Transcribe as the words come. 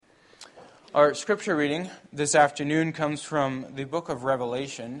Our scripture reading this afternoon comes from the book of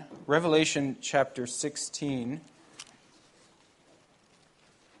Revelation, Revelation chapter 16.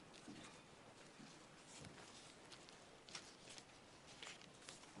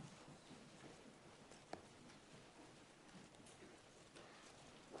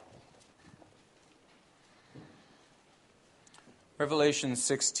 Revelation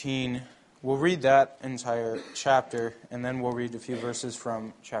 16, we'll read that entire chapter, and then we'll read a few verses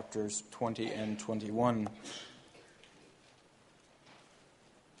from chapters 20 and 21.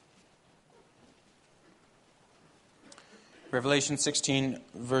 Revelation 16,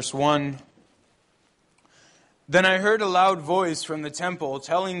 verse 1. Then I heard a loud voice from the temple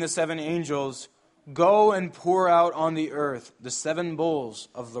telling the seven angels, "Go and pour out on the earth the seven bowls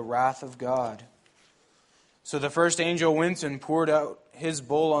of the wrath of God." So the first angel went and poured out his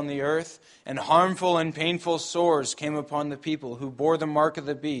bowl on the earth, and harmful and painful sores came upon the people who bore the mark of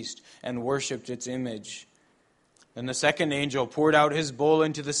the beast and worshipped its image. Then the second angel poured out his bowl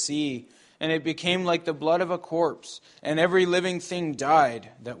into the sea, and it became like the blood of a corpse, and every living thing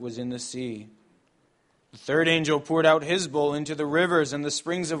died that was in the sea. The third angel poured out his bowl into the rivers and the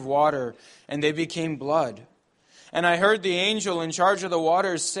springs of water, and they became blood. And I heard the angel in charge of the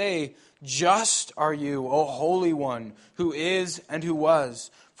waters say, "Just are you, O Holy One, who is and who was,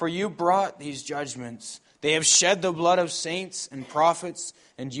 for you brought these judgments. They have shed the blood of saints and prophets,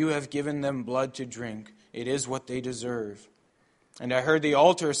 and you have given them blood to drink. It is what they deserve." And I heard the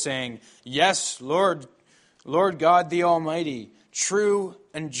altar saying, "Yes, Lord God the Almighty, true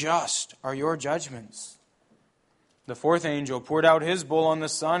and just are your judgments." The fourth angel poured out his bowl on the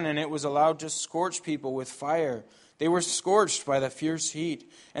sun, and it was allowed to scorch people with fire. They were scorched by the fierce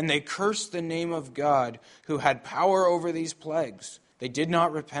heat, and they cursed the name of God, who had power over these plagues. They did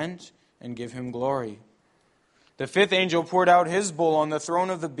not repent and give him glory. The fifth angel poured out his bowl on the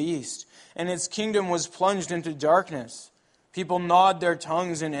throne of the beast, and its kingdom was plunged into darkness. People gnawed their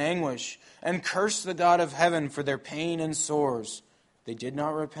tongues in anguish and cursed the God of heaven for their pain and sores. They did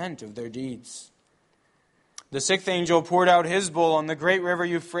not repent of their deeds. The sixth angel poured out his bowl on the great river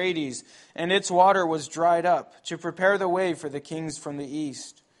Euphrates, and its water was dried up, to prepare the way for the kings from the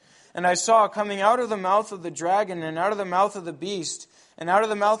east. And I saw coming out of the mouth of the dragon, and out of the mouth of the beast, and out of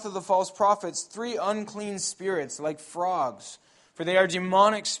the mouth of the false prophets, 3 unclean spirits like frogs. For they are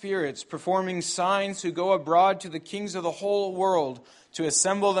demonic spirits, performing signs, who go abroad to the kings of the whole world, to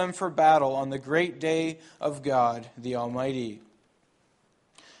assemble them for battle on the great day of God the Almighty.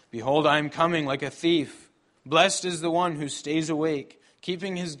 Behold, I am coming like a thief. Blessed is the one who stays awake,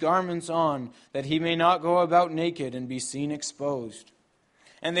 keeping his garments on, that he may not go about naked and be seen exposed.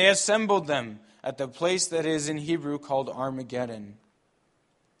 And they assembled them at the place that is in Hebrew called Armageddon.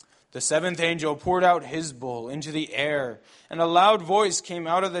 The seventh angel poured out his bowl into the air, and a loud voice came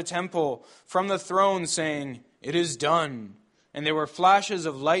out of the temple from the throne saying, "It is done." And there were flashes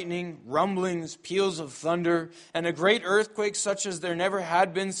of lightning, rumblings, peals of thunder, and a great earthquake such as there never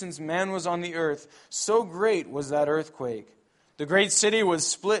had been since man was on the earth. So great was that earthquake. The great city was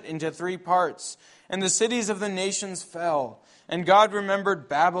split into 3 parts, and the cities of the nations fell. And God remembered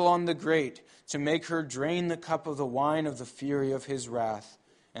Babylon the Great, to make her drain the cup of the wine of the fury of his wrath.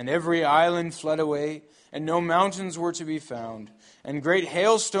 And every island fled away, and no mountains were to be found. And great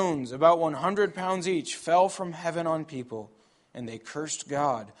hailstones, about 100 pounds each, fell from heaven on people. And they cursed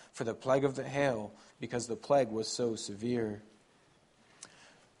God for the plague of the hail, because the plague was so severe.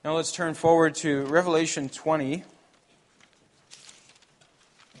 Now let's turn forward to Revelation 20.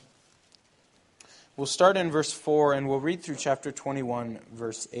 We'll start in verse 4, and we'll read through chapter 21,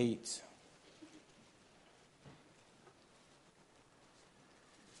 verse 8.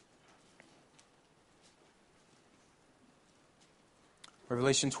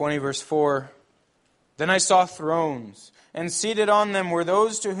 Revelation 20, verse 4. Then I saw thrones, and seated on them were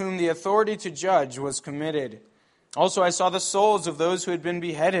those to whom the authority to judge was committed. Also I saw the souls of those who had been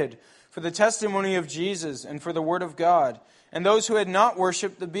beheaded for the testimony of Jesus and for the word of God, and those who had not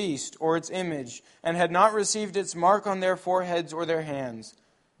worshipped the beast or its image, and had not received its mark on their foreheads or their hands.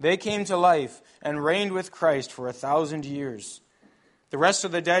 They came to life and reigned with Christ for 1,000 years. The rest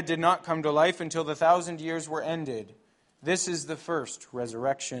of the dead did not come to life until the 1,000 years were ended. This is the first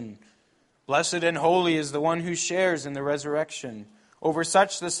resurrection. Blessed and holy is the one who shares in the resurrection. Over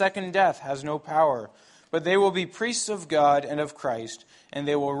such the second death has no power, but they will be priests of God and of Christ, and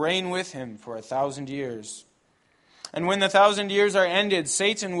they will reign with him for 1,000 years. And when the 1,000 years are ended,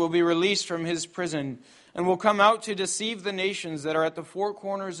 Satan will be released from his prison, and will come out to deceive the nations that are at the 4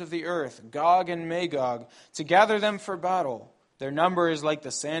 corners of the earth, Gog and Magog, to gather them for battle. Their number is like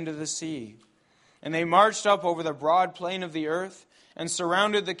the sand of the sea. And they marched up over the broad plain of the earth, and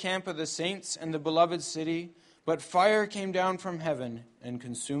surrounded the camp of the saints and the beloved city, but fire came down from heaven and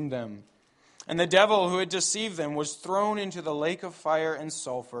consumed them. And the devil who had deceived them was thrown into the lake of fire and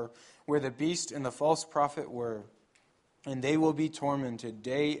sulfur, where the beast and the false prophet were. And they will be tormented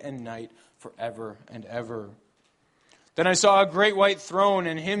day and night forever and ever. Then I saw a great white throne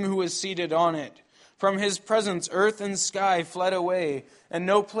and him who was seated on it. From his presence earth and sky fled away, and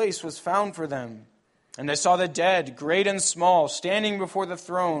no place was found for them. And I saw the dead, great and small, standing before the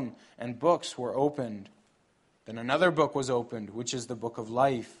throne, and books were opened. Then another book was opened, which is the book of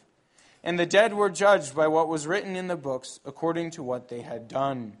life. And the dead were judged by what was written in the books, according to what they had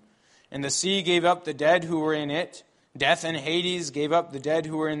done. And the sea gave up the dead who were in it. Death and Hades gave up the dead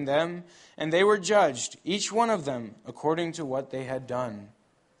who were in them. And they were judged, each one of them, according to what they had done.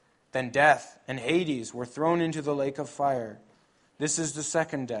 Then death and Hades were thrown into the lake of fire. This is the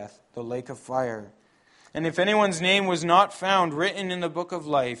second death, the lake of fire. And if anyone's name was not found written in the book of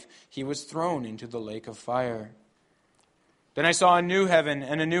life, he was thrown into the lake of fire. Then I saw a new heaven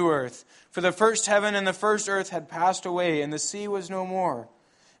and a new earth, for the first heaven and the first earth had passed away, and the sea was no more.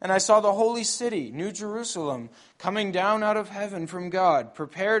 And I saw the holy city, New Jerusalem, coming down out of heaven from God,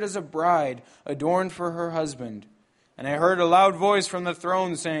 prepared as a bride, adorned for her husband. And I heard a loud voice from the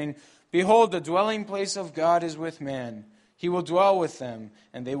throne saying, Behold, the dwelling place of God is with man. He will dwell with them,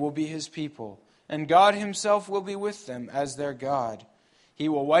 and they will be his people. And God himself will be with them as their God. He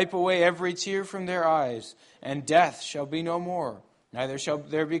will wipe away every tear from their eyes, and death shall be no more. Neither shall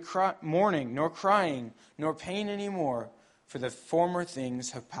there be mourning, nor crying, nor pain any more, for the former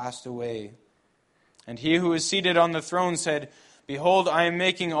things have passed away. And he who is seated on the throne said, Behold, I am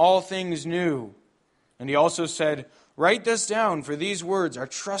making all things new. And he also said, Write this down, for these words are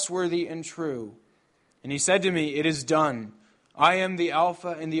trustworthy and true. And he said to me, It is done. I am the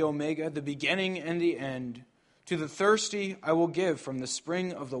Alpha and the Omega, the beginning and the end. To the thirsty I will give from the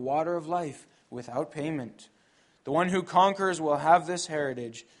spring of the water of life without payment. The one who conquers will have this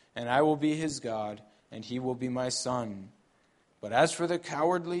heritage, and I will be his God, and he will be my son. But as for the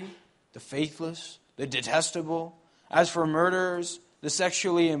cowardly, the faithless, the detestable, as for murderers, the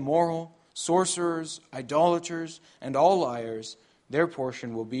sexually immoral, sorcerers, idolaters, and all liars, their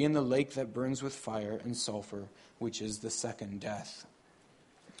portion will be in the lake that burns with fire and sulfur, which is the second death.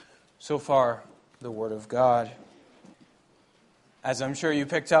 So far, the Word of God. As I'm sure you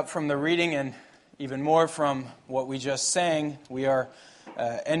picked up from the reading and even more from what we just sang, we are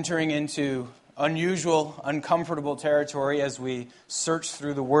entering into unusual, uncomfortable territory as we search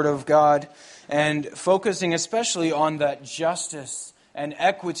through the Word of God and focusing especially on that justice and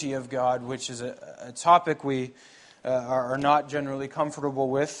equity of God, which is a topic we are not generally comfortable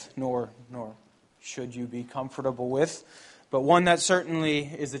with, nor should you be comfortable with, but one that certainly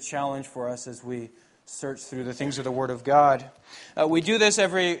is a challenge for us as we search through the things of the Word of God. We do this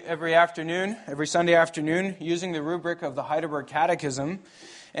every afternoon, every Sunday afternoon, using the rubric of the Heidelberg Catechism.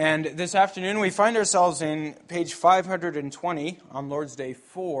 And this afternoon we find ourselves in page 520 on Lord's Day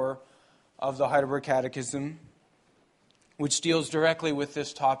 4 of the Heidelberg Catechism, which deals directly with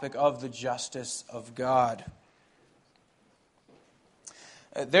this topic of the justice of God.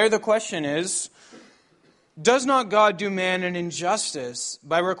 There the question is, does not God do man an injustice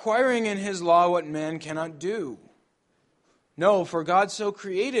by requiring in his law what man cannot do? No, for God so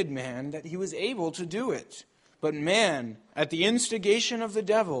created man that he was able to do it. But man, at the instigation of the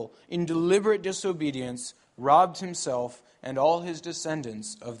devil, in deliberate disobedience, robbed himself and all his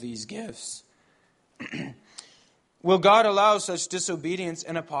descendants of these gifts. Will God allow such disobedience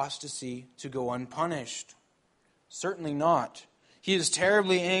and apostasy to go unpunished? Certainly not. He is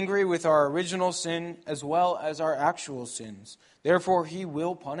terribly angry with our original sin as well as our actual sins. Therefore, he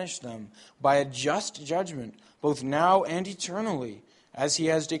will punish them by a just judgment, both now and eternally, as he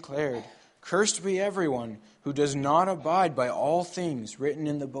has declared, Cursed be everyone who does not abide by all things written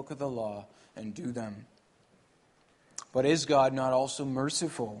in the book of the law and do them. But is God not also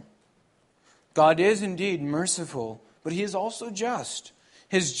merciful? God is indeed merciful, but he is also just.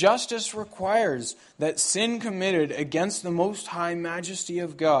 His justice requires that sin committed against the most high majesty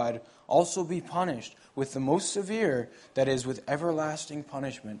of God also be punished with the most severe, that is, with everlasting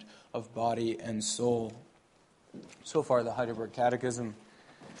punishment of body and soul. So far, the Heidelberg Catechism.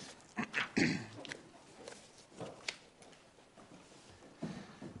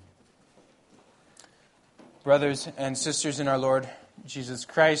 Brothers and sisters in our Lord Jesus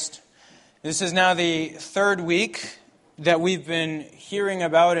Christ, this is now the third week that we've been hearing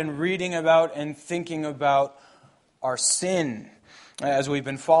about and reading about and thinking about our sin. As we've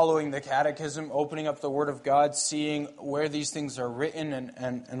been following the Catechism, opening up the Word of God, seeing where these things are written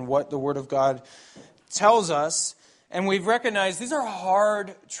and what the Word of God tells us. And we've recognized these are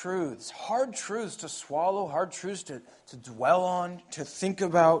hard truths to swallow, hard truths to dwell on, to think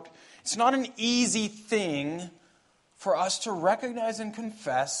about. It's not an easy thing for us to recognize and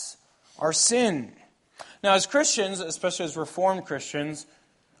confess our sin. Now, as Christians, especially as Reformed Christians,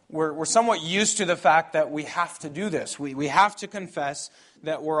 we're somewhat used to the fact that we have to do this. We have to confess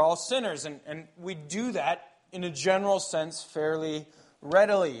that we're all sinners, and we do that in a general sense fairly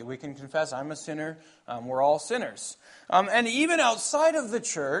readily. We can confess, I'm a sinner, we're all sinners. And even outside of the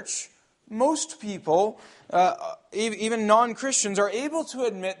church, most people, even non-Christians, are able to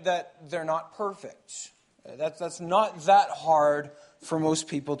admit that they're not perfect. That's not that hard for most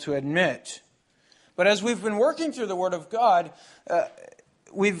people to admit. But as we've been working through the Word of God,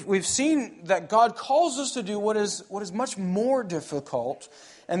 we've seen that God calls us to do what is much more difficult,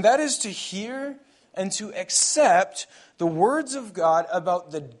 and that is to hear and to accept the words of God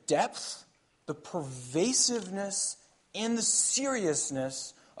about the depth, the pervasiveness, and the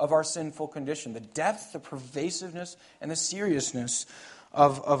seriousness of our sinful condition. The depth, the pervasiveness, and the seriousness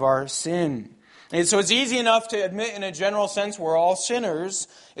of our sin. And so it's easy enough to admit in a general sense we're all sinners.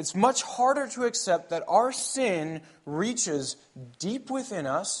 It's much harder to accept that our sin reaches deep within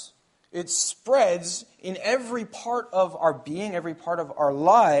us. It spreads in every part of our being, every part of our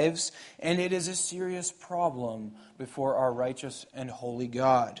lives, and it is a serious problem before our righteous and holy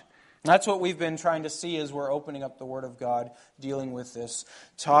God. And that's what we've been trying to see as we're opening up the Word of God, dealing with this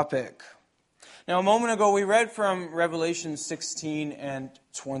topic. Now, a moment ago, we read from Revelation 16 and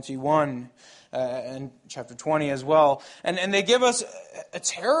 21, and chapter 20 as well. And they give us a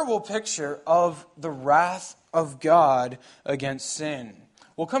terrible picture of the wrath of God against sin.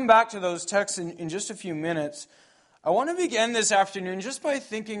 We'll come back to those texts in just a few minutes. I want to begin this afternoon just by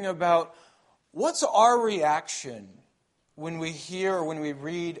thinking about what's our reaction when we hear or when we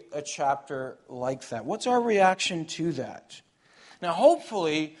read a chapter like that. What's our reaction to that? Now,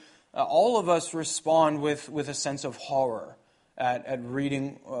 hopefully, all of us respond with a sense of horror at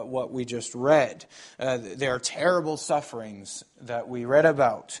reading what we just read. There are terrible sufferings that we read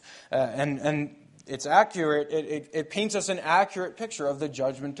about. And it's accurate. It paints us an accurate picture of the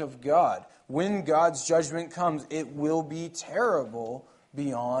judgment of God. When God's judgment comes, it will be terrible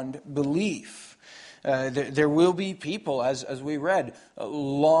beyond belief. There will be people, as we read,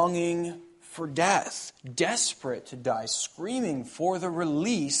 longing for death, desperate to die, screaming for the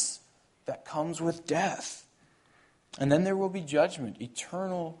release that comes with death. And then there will be judgment,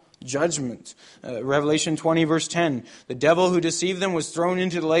 eternal judgment. Revelation 20, verse 10. The devil who deceived them was thrown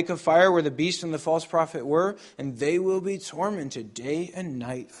into the lake of fire where the beast and the false prophet were, and they will be tormented day and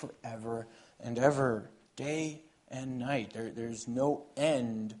night forever and ever. Day and night. There's no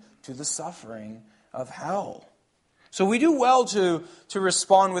end to the suffering of hell. So we do well to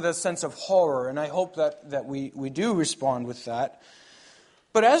respond with a sense of horror, and I hope that we do respond with that.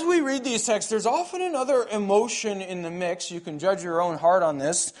 But as we read these texts, there's often another emotion in the mix. You can judge your own heart on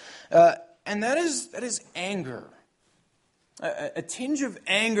this, and that is anger. A tinge of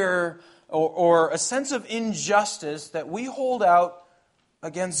anger or a sense of injustice that we hold out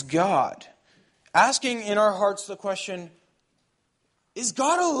against God. Asking in our hearts the question, is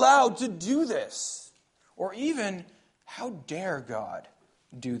God allowed to do this? Or even, how dare God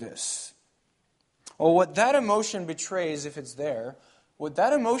do this? Well, what that emotion betrays, if it's there, what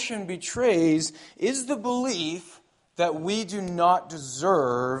that emotion betrays is the belief that we do not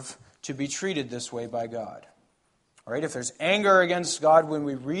deserve to be treated this way by God. All right, if there's anger against God when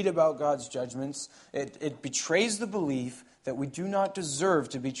we read about God's judgments, it betrays the belief that we do not deserve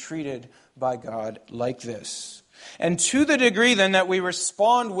to be treated by God like this. And to the degree then that we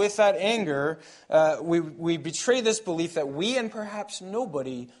respond with that anger, we betray this belief that we and perhaps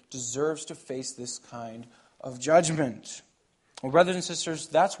nobody deserves to face this kind of judgment. Well, brothers and sisters,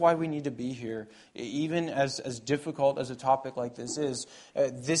 that's why we need to be here. Even as difficult as a topic like this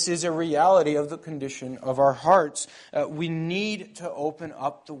is a reality of the condition of our hearts. We need to open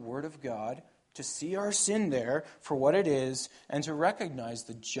up the Word of God to see our sin there for what it is and to recognize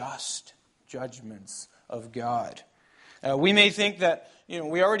the just judgments of God. We may think that,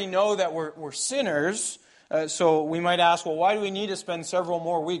 we already know that we're sinners, so we might ask, well, why do we need to spend several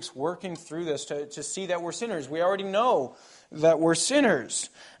more weeks working through this to see that we're sinners? We already know that we're sinners.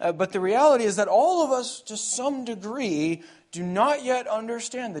 But the reality is that all of us, to some degree, do not yet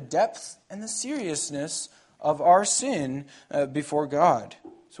understand the depth and the seriousness of our sin before God.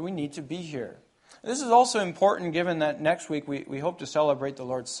 So we need to be here. This is also important given that next week we hope to celebrate the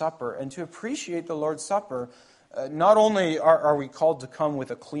Lord's Supper. And to appreciate the Lord's Supper, not only are we called to come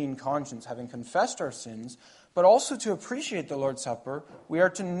with a clean conscience, having confessed our sins, but also to appreciate the Lord's Supper, we are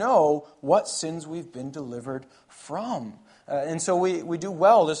to know what sins we've been delivered from. And so we do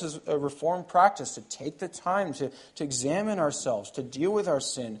well. This is a Reformed practice to take the time to examine ourselves, to deal with our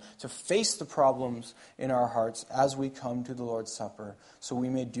sin, to face the problems in our hearts as we come to the Lord's Supper, so we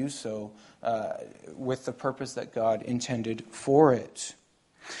may do so with the purpose that God intended for it.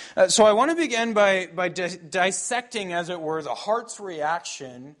 So I want to begin by dissecting, as it were, the heart's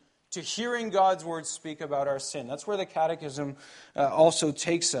reaction to hearing God's word speak about our sin. That's where the Catechism also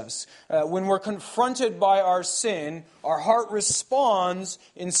takes us. When we're confronted by our sin, our heart responds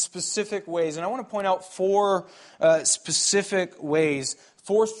in specific ways. And I want to point out 4 specific ways,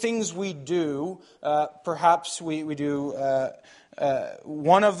 4 things we do. Perhaps we do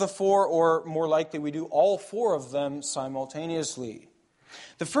one of the 4, or more likely we do all 4 of them simultaneously.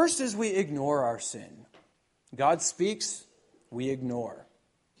 The first is we ignore our sin. God speaks, we ignore.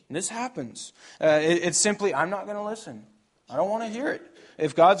 And this happens. It's simply, I'm not going to listen. I don't want to hear it.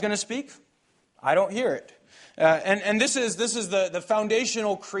 If God's going to speak, I don't hear it. And this is the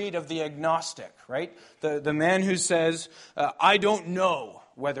foundational creed of the agnostic, right? The man who says, I don't know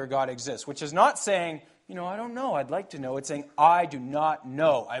whether God exists, which is not saying, I don't know, I'd like to know. It's saying, I do not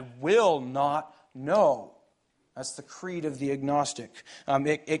know. I will not know. That's the creed of the agnostic.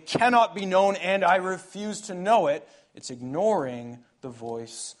 It cannot be known, and I refuse to know it. It's ignoring the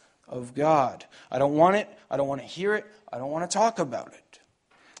voice of God. I don't want it. I don't want to hear it. I don't want to talk about it.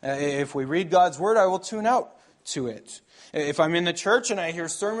 If we read God's word, I will tune out to it. If I'm in the church and I hear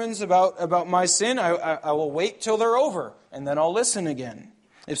sermons about my sin, I will wait till they're over, and then I'll listen again.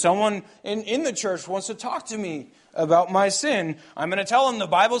 If someone in the church wants to talk to me about my sin, I'm going to tell them the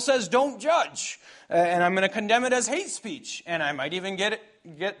Bible says don't judge. And I'm going to condemn it as hate speech. And I might even get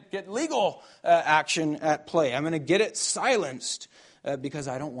legal action at play. I'm going to get it silenced because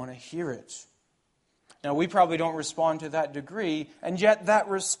I don't want to hear it. Now, we probably don't respond to that degree, and yet that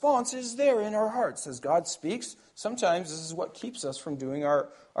response is there in our hearts. As God speaks, sometimes this is what keeps us from doing our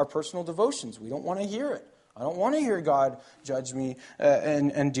personal devotions. We don't want to hear it. I don't want to hear God judge me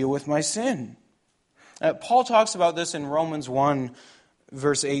and deal with my sin. Paul talks about this in Romans 1,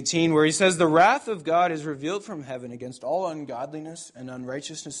 verse 18, where he says, the wrath of God is revealed from heaven against all ungodliness and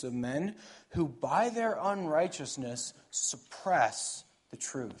unrighteousness of men who by their unrighteousness suppress the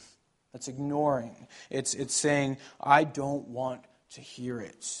truth. That's ignoring. It's saying, I don't want to hear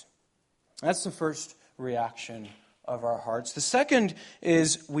it. That's the first reaction of our hearts. The second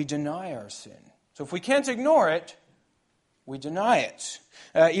is we deny our sin. So if we can't ignore it, we deny it.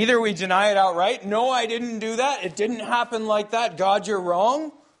 Either we deny it outright, no, I didn't do that, it didn't happen like that, God, you're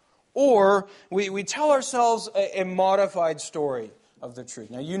wrong. Or we tell ourselves a modified story of the truth.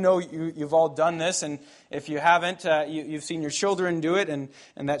 Now, you've all done this, and if you haven't, you've seen your children do it, and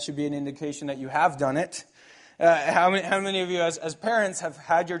that should be an indication that you have done it. How many of you as parents have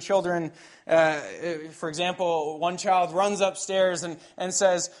had your children, for example, one child runs upstairs and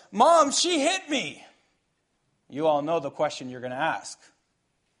says, Mom, she hit me. You all know the question you're going to ask.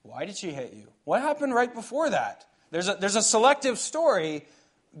 Why did she hit you? What happened right before that? There's a selective story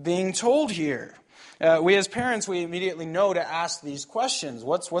being told here. We as parents, we immediately know to ask these questions.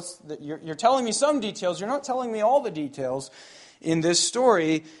 You're telling me some details. You're not telling me all the details in this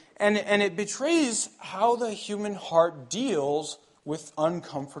story. And it betrays how the human heart deals with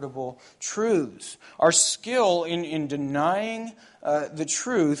uncomfortable truths. Our skill in denying the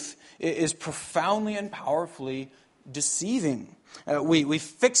truth is profoundly and powerfully deceiving. We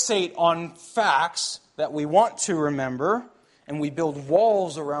fixate on facts that we want to remember, and we build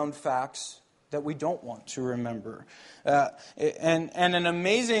walls around facts that we don't want to remember. And an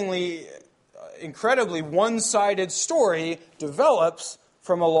amazingly, incredibly one-sided story develops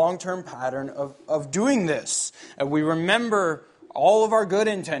from a long-term pattern of doing this. We remember all of our good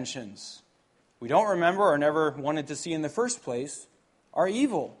intentions. We don't remember, or never wanted to see in the first place, our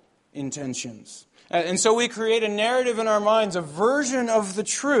evil intentions. And so we create a narrative in our minds, a version of the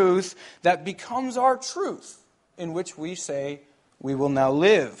truth that becomes our truth, in which we say we will now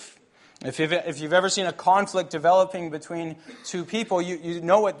live. If you've ever seen a conflict developing between two people, you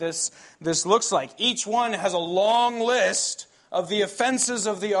know what this looks like. Each one has a long list of the offenses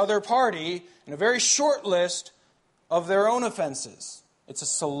of the other party and a very short list of their own offenses. It's a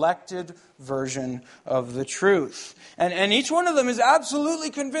selected version of the truth. And each one of them is absolutely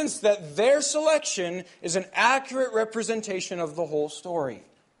convinced that their selection is an accurate representation of the whole story.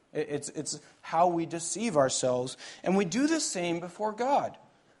 It's how we deceive ourselves. And we do the same before God.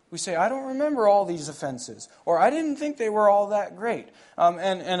 We say, I don't remember all these offenses, or I didn't think they were all that great.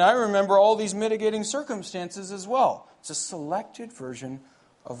 And I remember all these mitigating circumstances as well. It's a selected version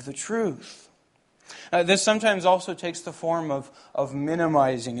of the truth. This sometimes also takes the form of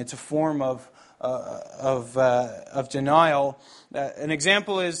minimizing. It's a form of denial. An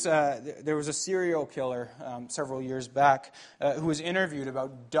example is there was a serial killer several years back who was interviewed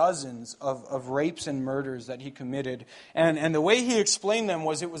about dozens of rapes and murders that he committed. And the way he explained them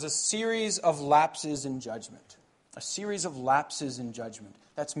was it was a series of lapses in judgment. A series of lapses in judgment.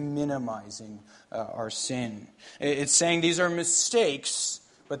 That's minimizing our sin. It's saying these are mistakes,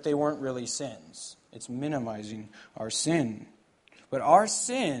 but they weren't really sins. It's minimizing our sin. But our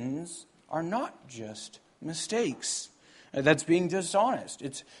sins are not just mistakes. That's being dishonest.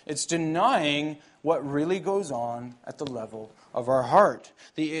 It's denying what really goes on at the level of our heart.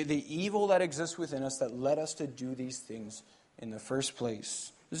 The evil that exists within us that led us to do these things in the first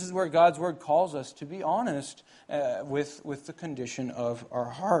place. This is where God's Word calls us to be honest with the condition of our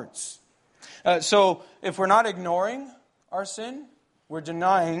hearts. So if we're not ignoring our sin, we're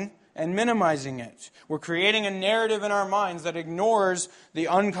denying and minimizing it. We're creating a narrative in our minds that ignores the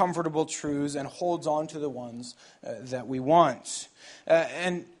uncomfortable truths and holds on to the ones that we want.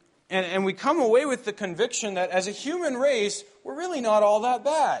 And we come away with the conviction that as a human race, we're really not all that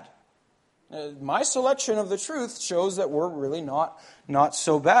bad. My selection of the truth shows that we're really not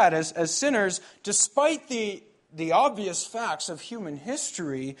so bad as sinners, despite the obvious facts of human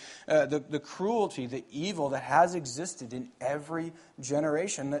history, the cruelty, the evil that has existed in every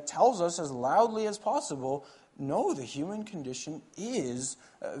generation that tells us as loudly as possible, no, the human condition is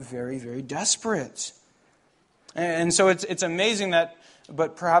very, very desperate. And so it's amazing that,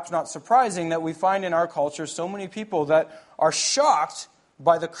 but perhaps not surprising, that we find in our culture so many people that are shocked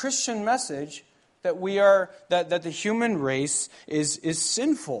by the Christian message that that the human race is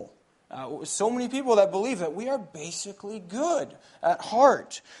sinful. So many people that believe that we are basically good at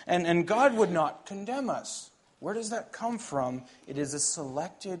heart, and God would not condemn us. Where does that come from? It is a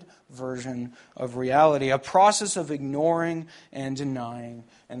selected version of reality, a process of ignoring and denying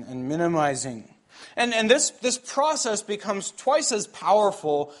and minimizing. And this process becomes twice as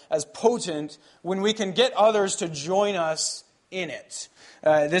powerful, as potent, when we can get others to join us in it.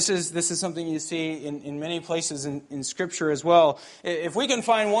 This is something you see in many places in Scripture as well. If we can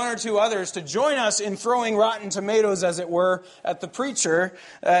find one or two others to join us in throwing rotten tomatoes, as it were, at the preacher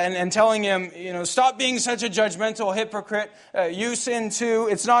and telling him, stop being such a judgmental hypocrite, you sin too,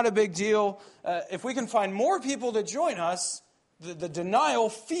 it's not a big deal. If we can find more people to join us, the denial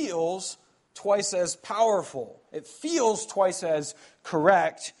feels twice as powerful. It feels twice as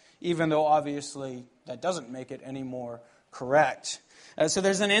correct, even though obviously that doesn't make it any more correct. So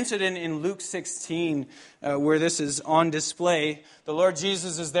there's an incident in Luke 16 where this is on display. The Lord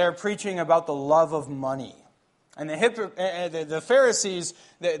Jesus is there preaching about the love of money. And the Pharisees,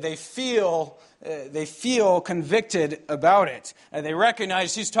 they feel convicted about it. And they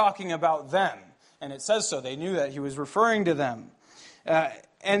recognize he's talking about them. And it says so. They knew that he was referring to them.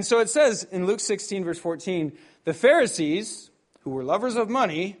 And so it says in Luke 16, verse 14, the Pharisees, who were lovers of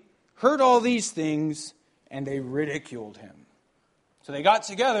money, heard all these things, and they ridiculed him. So they got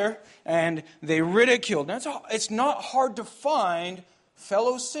together and they ridiculed. Now, it's not hard to find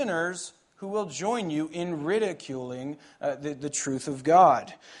fellow sinners who will join you in ridiculing the truth of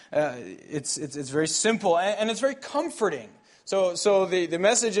God. It's very simple and it's very comforting. So the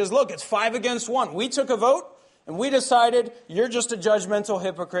message is, look, it's 5 against 1. We took a vote and we decided you're just a judgmental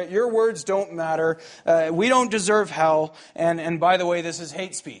hypocrite. Your words don't matter. We don't deserve hell. And by the way, this is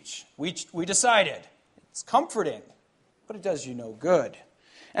hate speech. We decided. It's comforting. But it does you no good.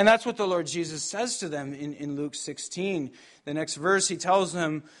 And that's what the Lord Jesus says to them in Luke 16. The next verse, he tells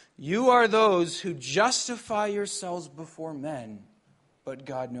them, you are those who justify yourselves before men, but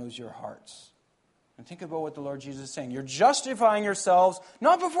God knows your hearts. And think about what the Lord Jesus is saying. You're justifying yourselves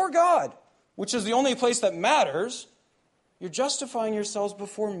not before God, which is the only place that matters. You're justifying yourselves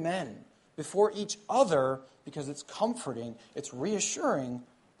before men, before each other, because it's comforting, it's reassuring,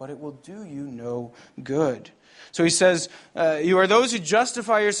 but it will do you no good. So he says, you are those who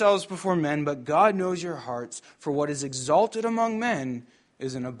justify yourselves before men, but God knows your hearts, for what is exalted among men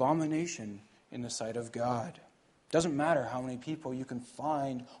is an abomination in the sight of God. It doesn't matter how many people you can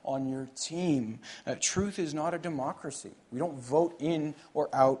find on your team. Truth is not a democracy. We don't vote in or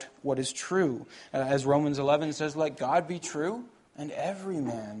out what is true. As Romans 11 says, let God be true and every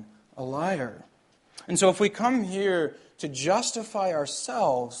man a liar. And so if we come here to justify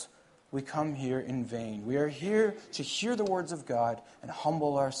ourselves, we come here in vain. We are here to hear the words of God and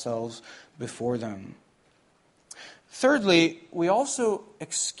humble ourselves before them. Thirdly, we also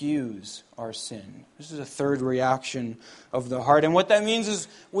excuse our sin. This is a third reaction of the heart. And what that means is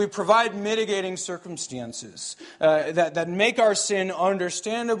we provide mitigating circumstances that make our sin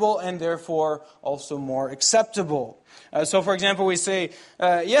understandable and therefore also more acceptable. So, for example, we say,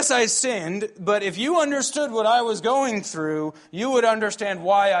 yes, I sinned, but if you understood what I was going through, you would understand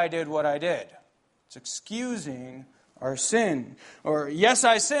why I did what I did. It's excusing our sin. Or, yes,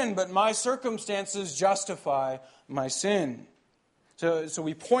 I sinned, but my circumstances justify my sin. So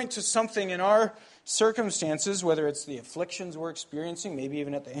we point to something in our circumstances, whether it's the afflictions we're experiencing, maybe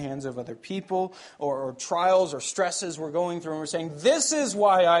even at the hands of other people, or trials or stresses we're going through, and we're saying, this is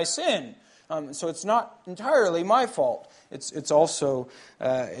why I sin. So it's not entirely my fault. It's also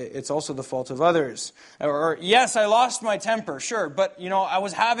the fault of others. Or yes, I lost my temper, sure, but I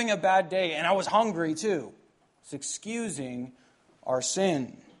was having a bad day and I was hungry too. It's excusing our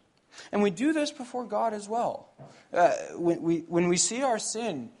sin. And we do this before God as well. When we see our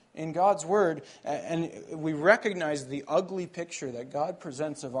sin in God's Word and we recognize the ugly picture that God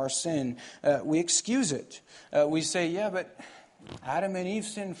presents of our sin, we excuse it. We say, yeah, but Adam and Eve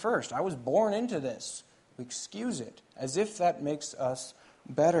sinned first. I was born into this. We excuse it as if that makes us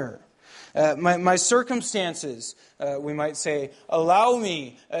better. My circumstances, we might say, allow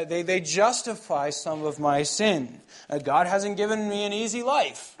me. They justify some of my sin. God hasn't given me an easy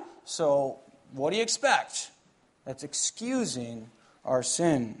life. So what do you expect? That's excusing our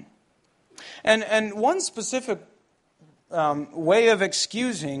sin. And one specific way of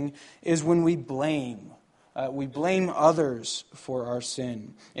excusing is when we blame. We blame others for our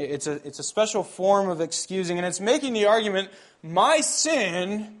sin. It's a special form of excusing, and it's making the argument, my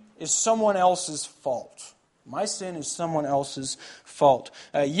sin is someone else's fault. My sin is someone else's fault.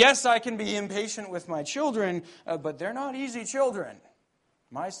 Yes, I can be impatient with my children, but they're not easy children.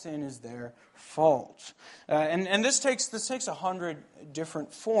 My sin is their fault. And this takes 100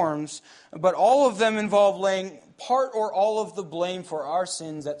 different forms, but all of them involve laying part or all of the blame for our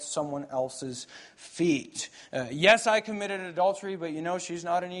sins at someone else's feet. Yes, I committed adultery, but she's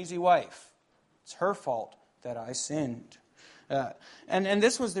not an easy wife. It's her fault that I sinned. And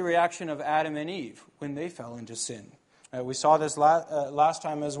this was the reaction of Adam and Eve when they fell into sin. We saw this last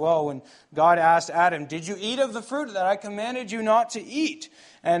time as well when God asked Adam, did you eat of the fruit that I commanded you not to eat?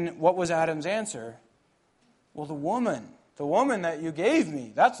 And what was Adam's answer? Well, the woman that you gave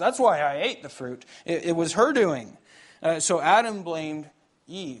me, that's why I ate the fruit. It was her doing. So Adam blamed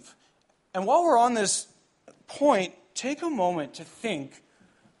Eve. And while we're on this point, take a moment to think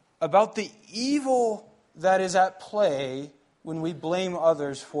about the evil that is at play when we blame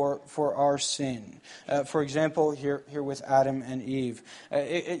others for our sin. For example, here with Adam and Eve.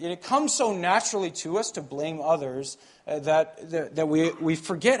 It comes so naturally to us to blame others that we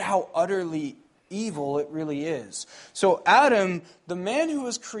forget how utterly evil it really is. So Adam, the man who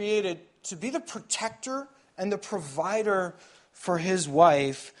was created to be the protector and the provider for his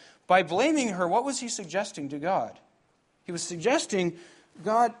wife, by blaming her, what was he suggesting to God? He was suggesting,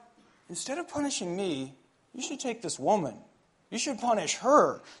 God, instead of punishing me, you should take this woman. You should punish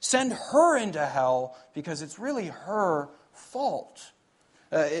her. Send her into hell because it's really her fault.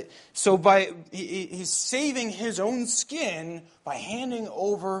 So he's saving his own skin by handing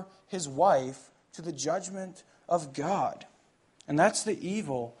over his wife to the judgment of God. And that's the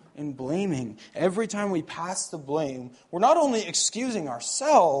evil in blaming. Every time we pass the blame, we're not only excusing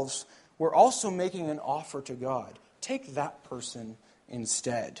ourselves, we're also making an offer to God. Take that person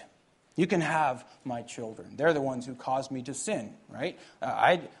instead. You can have my children. They're the ones who caused me to sin, right?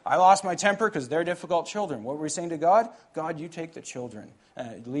 I lost my temper because they're difficult children. What were we saying to God? God, you take the children.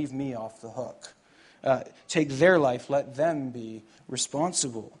 Leave me off the hook. Take their life. Let them be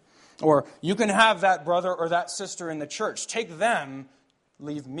responsible. Or you can have that brother or that sister in the church. Take them.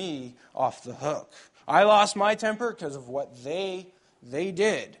 Leave me off the hook. I lost my temper because of what they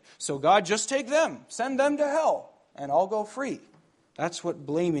did. So God, just take them. Send them to hell. And I'll go free. That's what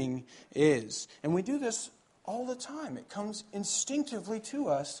blaming is. And we do this all the time. It comes instinctively to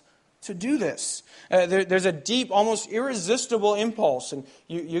us to do this. There's a deep, almost irresistible impulse. And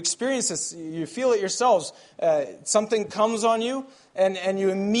you experience this. You feel it yourselves. Something comes on you, and you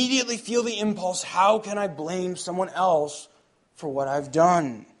immediately feel the impulse, how can I blame someone else for what I've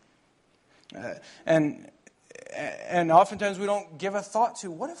done? And oftentimes we don't give a thought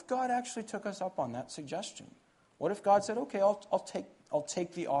to, what if God actually took us up on that suggestion? What if God said, okay, I'll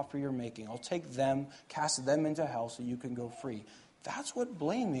take the offer you're making. I'll take them, cast them into hell so you can go free. That's what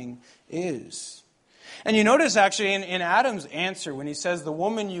blaming is. And you notice actually in Adam's answer, when he says, the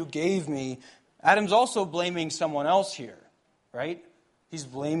woman you gave me, Adam's also blaming someone else here, right? He's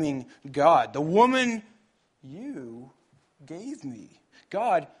blaming God. The woman you gave me.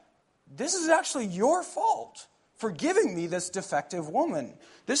 God, this is actually your fault for giving me this defective woman.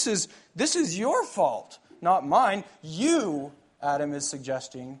 This is your fault, not mine. You, Adam is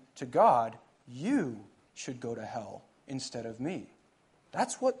suggesting to God, you should go to hell instead of me.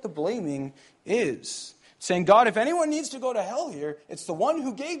 That's what the blaming is. Saying, God, if anyone needs to go to hell here, it's the one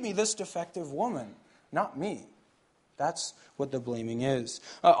who gave me this defective woman, not me. That's what the blaming is.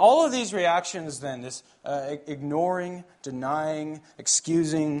 All of these reactions then, this ignoring, denying,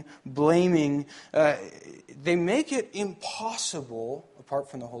 excusing, blaming, they make it impossible, apart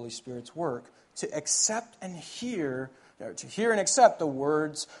from the Holy Spirit's work, to accept and hear and accept the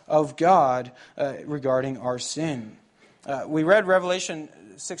words of God regarding our sin. We read Revelation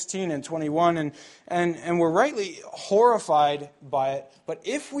 16 and 21, and we're rightly horrified by it. But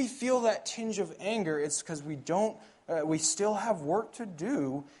if we feel that tinge of anger, it's because we still have work to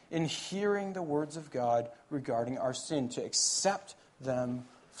do in hearing the words of God regarding our sin, to accept them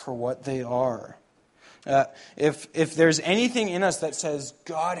for what they are. If there's anything in us that says,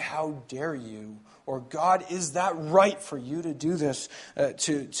 God, how dare you? Or God, is that right for you to do this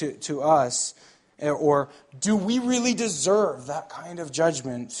to us? Or do we really deserve that kind of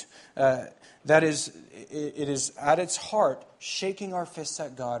judgment? It is at its heart shaking our fists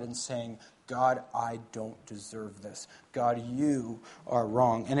at God and saying, God, I don't deserve this. God, you are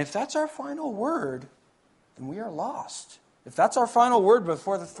wrong. And if that's our final word, then we are lost. If that's our final word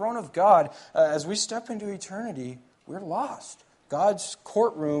before the throne of God, as we step into eternity, we're lost. God's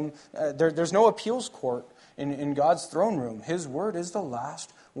courtroom, there's no appeals court in God's throne room. His word is the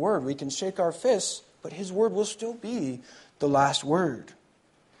last word. We can shake our fists, but His word will still be the last word.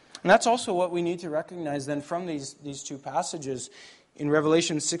 And that's also what we need to recognize then from these two passages in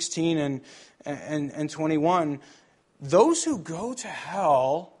Revelation 16 and 21. Those who go to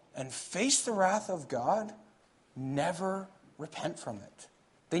hell and face the wrath of God never repent from it.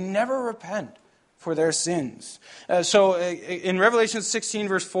 They never repent for their sins. So in Revelation 16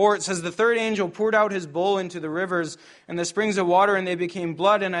 verse 4, it says, the third angel poured out his bowl into the rivers and the springs of water, and they became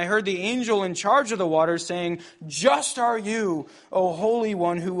blood. And I heard the angel in charge of the water saying, just are you, O Holy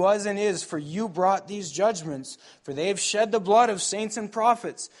One, who was and is, for you brought these judgments. For they have shed the blood of saints and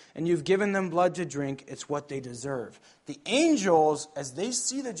prophets, and you've given them blood to drink. It's what they deserve. The angels, as they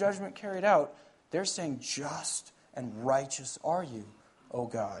see the judgment carried out, they're saying, just and righteous are you, O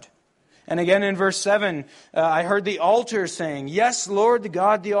God. And again in verse 7, I heard the altar saying, yes, Lord, the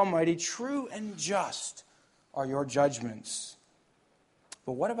God, the Almighty, true and just are your judgments.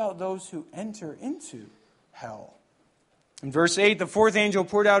 But what about those who enter into hell? In verse 8, the fourth angel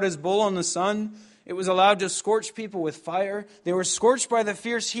poured out his bowl on the sun. It was allowed to scorch people with fire. They were scorched by the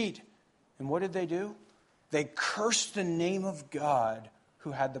fierce heat. And what did they do? They cursed the name of God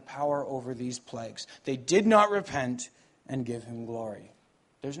who had the power over these plagues. They did not repent and give Him glory.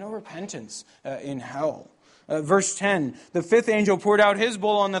 There's no repentance in hell. Verse 10, the fifth angel poured out his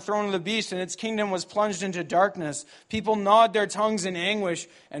bowl on the throne of the beast, and its kingdom was plunged into darkness. People gnawed their tongues in anguish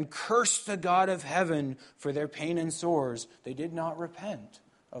and cursed the God of heaven for their pain and sores. They did not repent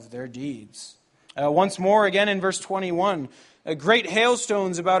of their deeds. Once more, again in verse 21, great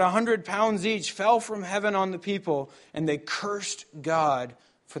hailstones, about 100 pounds each, fell from heaven on the people, and they cursed God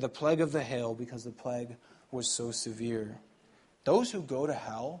for the plague of the hail, because the plague was so severe. Those who go to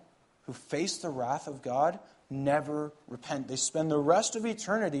hell, who face the wrath of God, never repent. They spend the rest of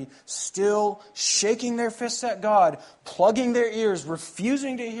eternity still shaking their fists at God, plugging their ears,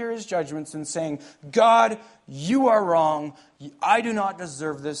 refusing to hear His judgments, and saying, God, you are wrong. I do not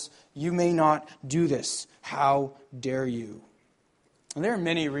deserve this. You may not do this. How dare you? And there are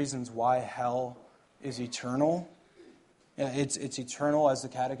many reasons why hell is eternal. It's eternal, as the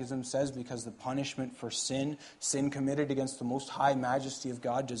Catechism says, because the punishment for sin committed against the most high majesty of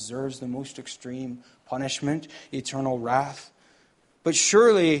God, deserves the most extreme punishment, eternal wrath. But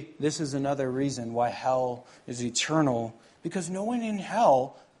surely this is another reason why hell is eternal, because no one in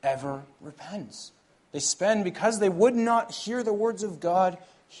hell ever repents. Because they would not hear the words of God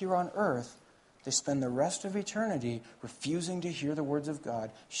here on earth, they spend the rest of eternity refusing to hear the words of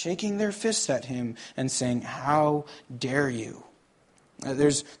God, shaking their fists at Him and saying, how dare you?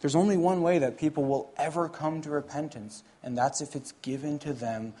 There's only one way that people will ever come to repentance, and that's if it's given to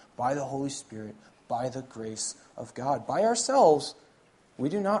them by the Holy Spirit, by the grace of God. By ourselves, we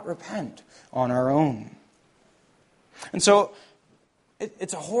do not repent on our own. And so,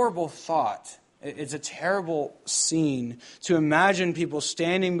 it's a horrible thought. It's a terrible scene to imagine people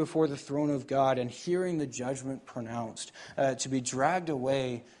standing before the throne of God and hearing the judgment pronounced, to be dragged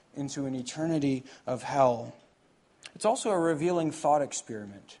away into an eternity of hell. It's also a revealing thought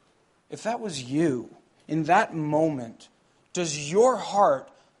experiment. If that was you, in that moment, does your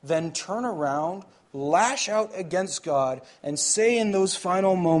heart then turn around, lash out against God, and say in those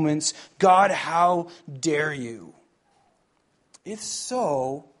final moments, God, how dare you? If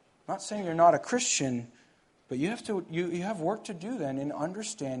so, I'm not saying you're not a Christian, but you have work to do then in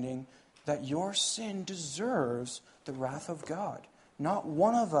understanding that your sin deserves the wrath of God. Not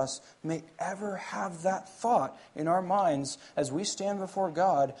one of us may ever have that thought in our minds as we stand before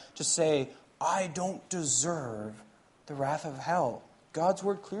God to say, I don't deserve the wrath of hell. God's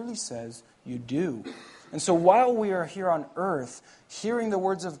word clearly says you do. And so while we are here on earth, hearing the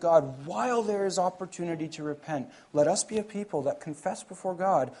words of God, while there is opportunity to repent, let us be a people that confess before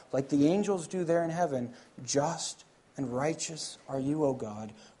God, like the angels do there in heaven, just and righteous are you, O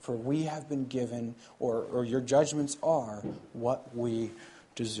God, for we have been given, or your judgments are, what we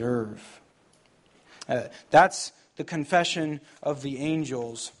deserve. That's the confession of the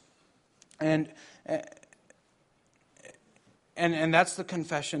angels. And that's the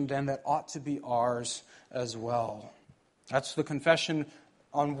confession then that ought to be ours as well. That's the confession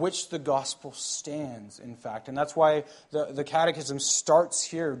on which the gospel stands, in fact. And that's why the catechism starts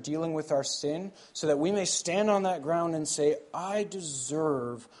here, dealing with our sin, so that we may stand on that ground and say, I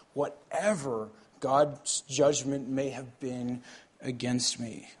deserve whatever God's judgment may have been against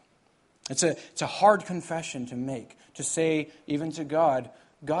me. It's a hard confession to make, to say even to God,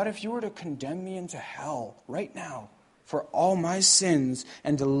 God, if you were to condemn me into hell right now for all my sins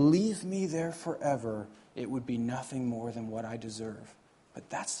and to leave me there forever, it would be nothing more than what I deserve. But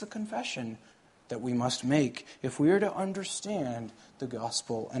that's the confession that we must make if we are to understand the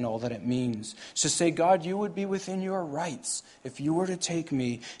gospel and all that it means. So say, God, you would be within your rights if you were to take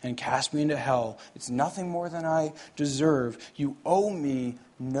me and cast me into hell. It's nothing more than I deserve. You owe me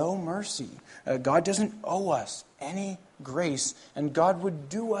no mercy. God doesn't owe us any grace, and God would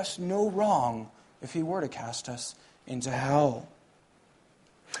do us no wrong if he were to cast us into hell.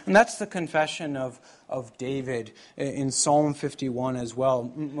 And that's the confession of David in Psalm 51 as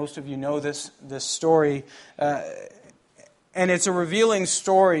well. Most of you know this story. And it's a revealing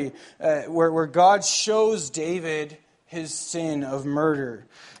story where God shows David his sin of murder.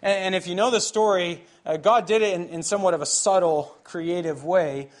 And if you know the story, God did it in somewhat of a subtle, creative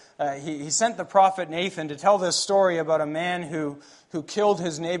way. He sent the prophet Nathan to tell this story about a man who killed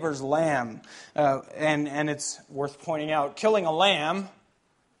his neighbor's lamb. And it's worth pointing out, killing a lamb,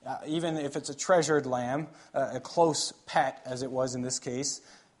 even if it's a treasured lamb, a close pet, as it was in this case,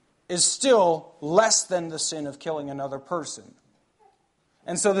 is still less than the sin of killing another person.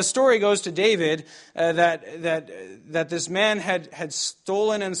 And so the story goes to David that this man had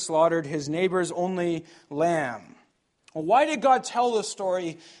stolen and slaughtered his neighbor's only lamb. Well, why did God tell the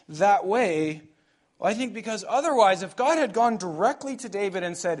story that way? Well, I think because otherwise, if God had gone directly to David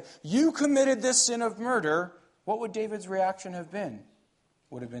and said, you committed this sin of murder, what would David's reaction have been?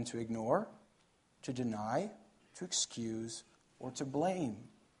 Would have been to ignore, to deny, to excuse, or to blame.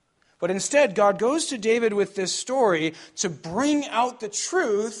 But instead, God goes to David with this story to bring out the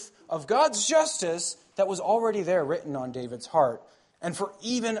truth of God's justice that was already there written on David's heart, and for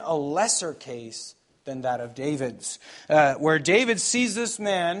even a lesser case than that of David's, where David sees this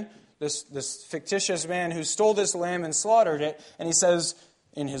man, this fictitious man who stole this lamb and slaughtered it, and he says,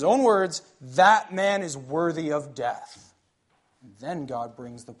 in his own words, that man is worthy of death. Then God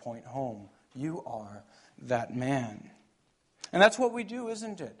brings the point home. You are that man. And that's what we do,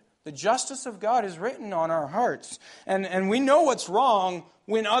 isn't it? The justice of God is written on our hearts. And we know what's wrong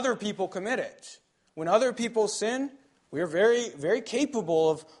when other people commit it. When other people sin, we are very, very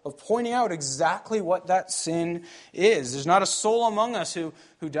capable of pointing out exactly what that sin is. There's not a soul among us who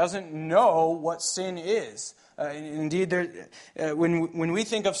doesn't know what sin is. Indeed, when we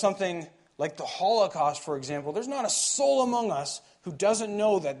think of something like the Holocaust, for example, there's not a soul among us who doesn't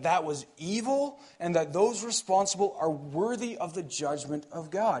know that that was evil and that those responsible are worthy of the judgment of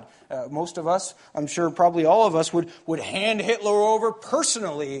God. Most of us, I'm sure probably all of us, would hand Hitler over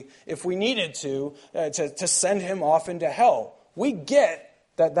personally if we needed to send him off into hell. We get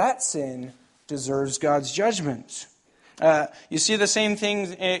that sin deserves God's judgment. You see the same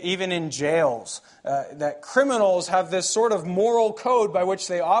things even in jails, that criminals have this sort of moral code by which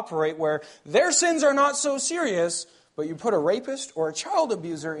they operate where their sins are not so serious, but you put a rapist or a child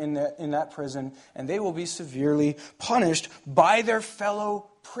abuser in that prison and they will be severely punished by their fellow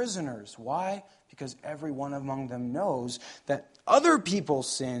prisoners. Why? Because every one among them knows that other people's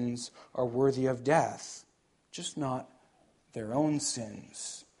sins are worthy of death, just not their own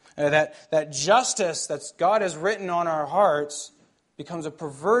sins. That justice that God has written on our hearts becomes a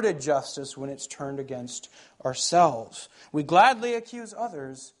perverted justice when it's turned against ourselves. We gladly accuse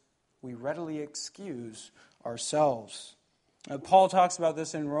others, we readily excuse ourselves. Paul talks about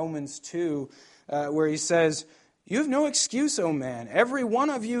this in Romans 2, where he says, "You have no excuse, O man, every one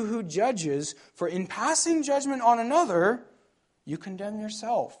of you who judges, for in passing judgment on another, you condemn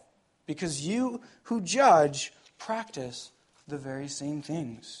yourself, because you who judge practice the very same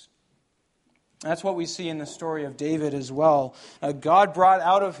things." That's what we see in the story of David as well. God brought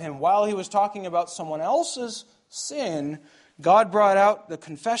out of him, while he was talking about someone else's sin, God brought out the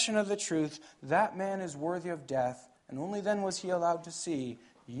confession of the truth, that man is worthy of death, and only then was he allowed to see,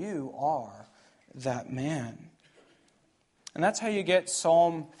 you are that man. And that's how you get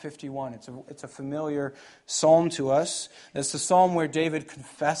Psalm 51. It's a familiar psalm to us. It's the psalm where David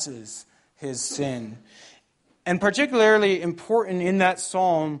confesses his sin. And particularly important in that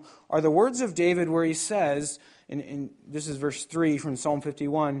psalm are the words of David where he says, this is verse 3 from Psalm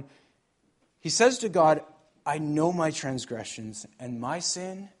 51, he says to God, "I know my transgressions, and my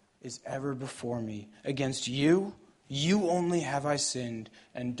sin is ever before me. Against you, you only have I sinned,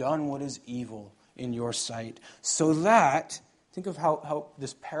 and done what is evil in your sight." So that, think of how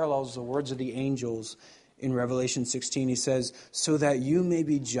this parallels the words of the angels in Revelation 16. He says, "So that you may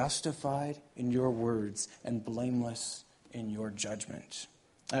be justified in your words and blameless in your judgment."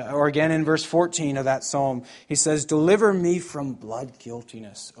 Or again in verse 14 of that psalm, he says, "Deliver me from blood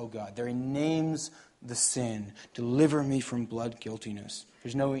guiltiness, O God." There he names the sin. Deliver me from blood guiltiness.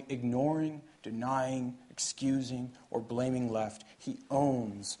 There's no ignoring, denying, excusing, or blaming left. He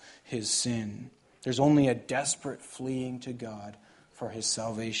owns his sin. There's only a desperate fleeing to God for his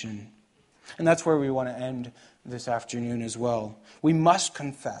salvation. And that's where we want to end this afternoon as well. We must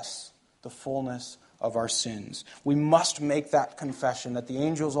confess the fullness of our sins. We must make that confession that the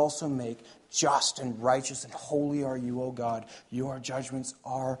angels also make. Just and righteous and holy are you, O God. Your judgments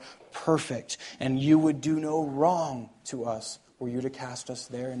are perfect, and you would do no wrong to us were you to cast us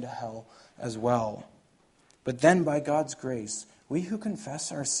there into hell as well. But then by God's grace, we who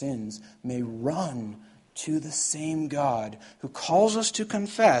confess our sins may run to the same God who calls us to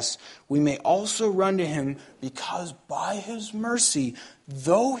confess. We may also run to him because by his mercy,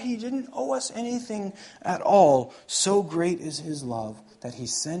 though he didn't owe us anything at all, so great is his love that he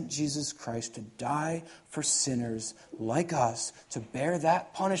sent Jesus Christ to die for sinners like us, to bear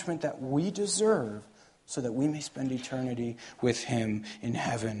that punishment that we deserve, so that we may spend eternity with him in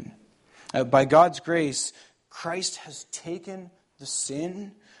heaven. By God's grace, Christ has taken the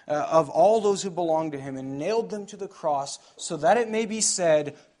sin of all those who belong to him and nailed them to the cross so that it may be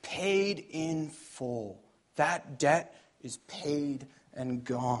said, paid in full. That debt is paid and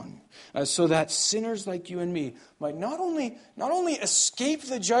gone. So that sinners like you and me might not only escape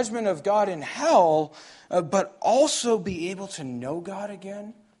the judgment of God in hell, but also be able to know God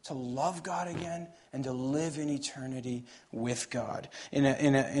again, to love God again, and to live in eternity with God in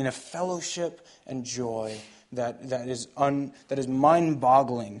a fellowship and joy that is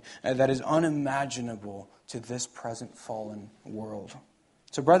mind-boggling, that is unimaginable to this present fallen world.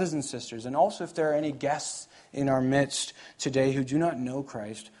 So brothers and sisters, and also if there are any guests in our midst today who do not know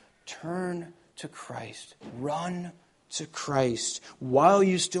Christ, turn to Christ. Run to Christ. While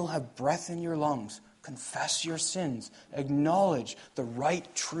you still have breath in your lungs, confess your sins. Acknowledge the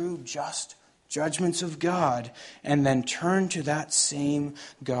right, true, just judgments of God, and then turn to that same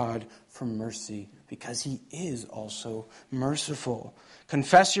God for mercy, because he is also merciful.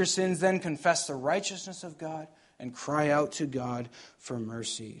 Confess your sins, then confess the righteousness of God, and cry out to God for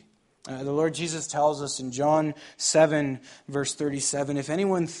mercy. The Lord Jesus tells us in John 7, verse 37, if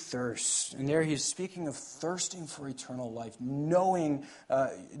anyone thirsts, and there he's speaking of thirsting for eternal life, knowing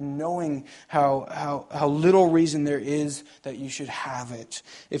how little reason there is that you should have it.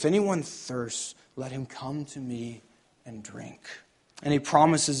 If anyone thirsts, let him come to me and drink. And he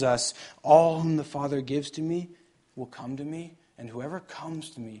promises us, all whom the Father gives to me will come to me, and whoever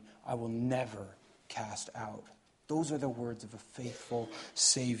comes to me, I will never cast out. Those are the words of a faithful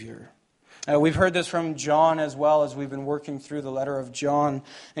Savior. We've heard this from John as well as we've been working through the letter of John.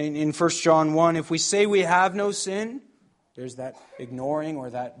 In 1 John 1, if we say we have no sin, there's that ignoring or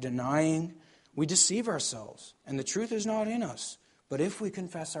that denying, we deceive ourselves, and the truth is not in us. But if we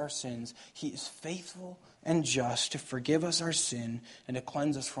confess our sins, he is faithful and just to forgive us our sin and to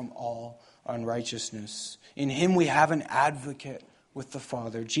cleanse us from all unrighteousness. In him we have an advocate with the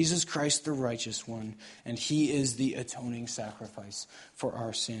Father, Jesus Christ the righteous one, and he is the atoning sacrifice for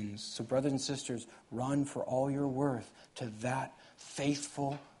our sins. So brothers and sisters, run for all your worth to that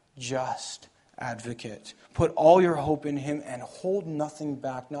faithful, just advocate. Put all your hope in him and hold nothing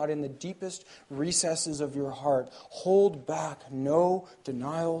back, not in the deepest recesses of your heart. Hold back no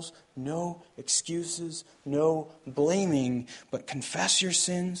denials, no excuses, no blaming, but confess your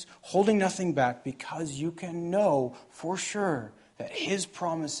sins, holding nothing back, because you can know for sure that his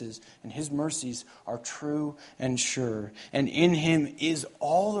promises and his mercies are true and sure. And in him is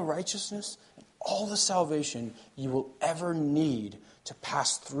all the righteousness and all the salvation you will ever need to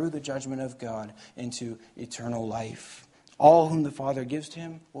pass through the judgment of God into eternal life. All whom the Father gives to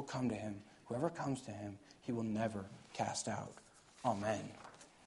him will come to him. Whoever comes to him, he will never cast out. Amen.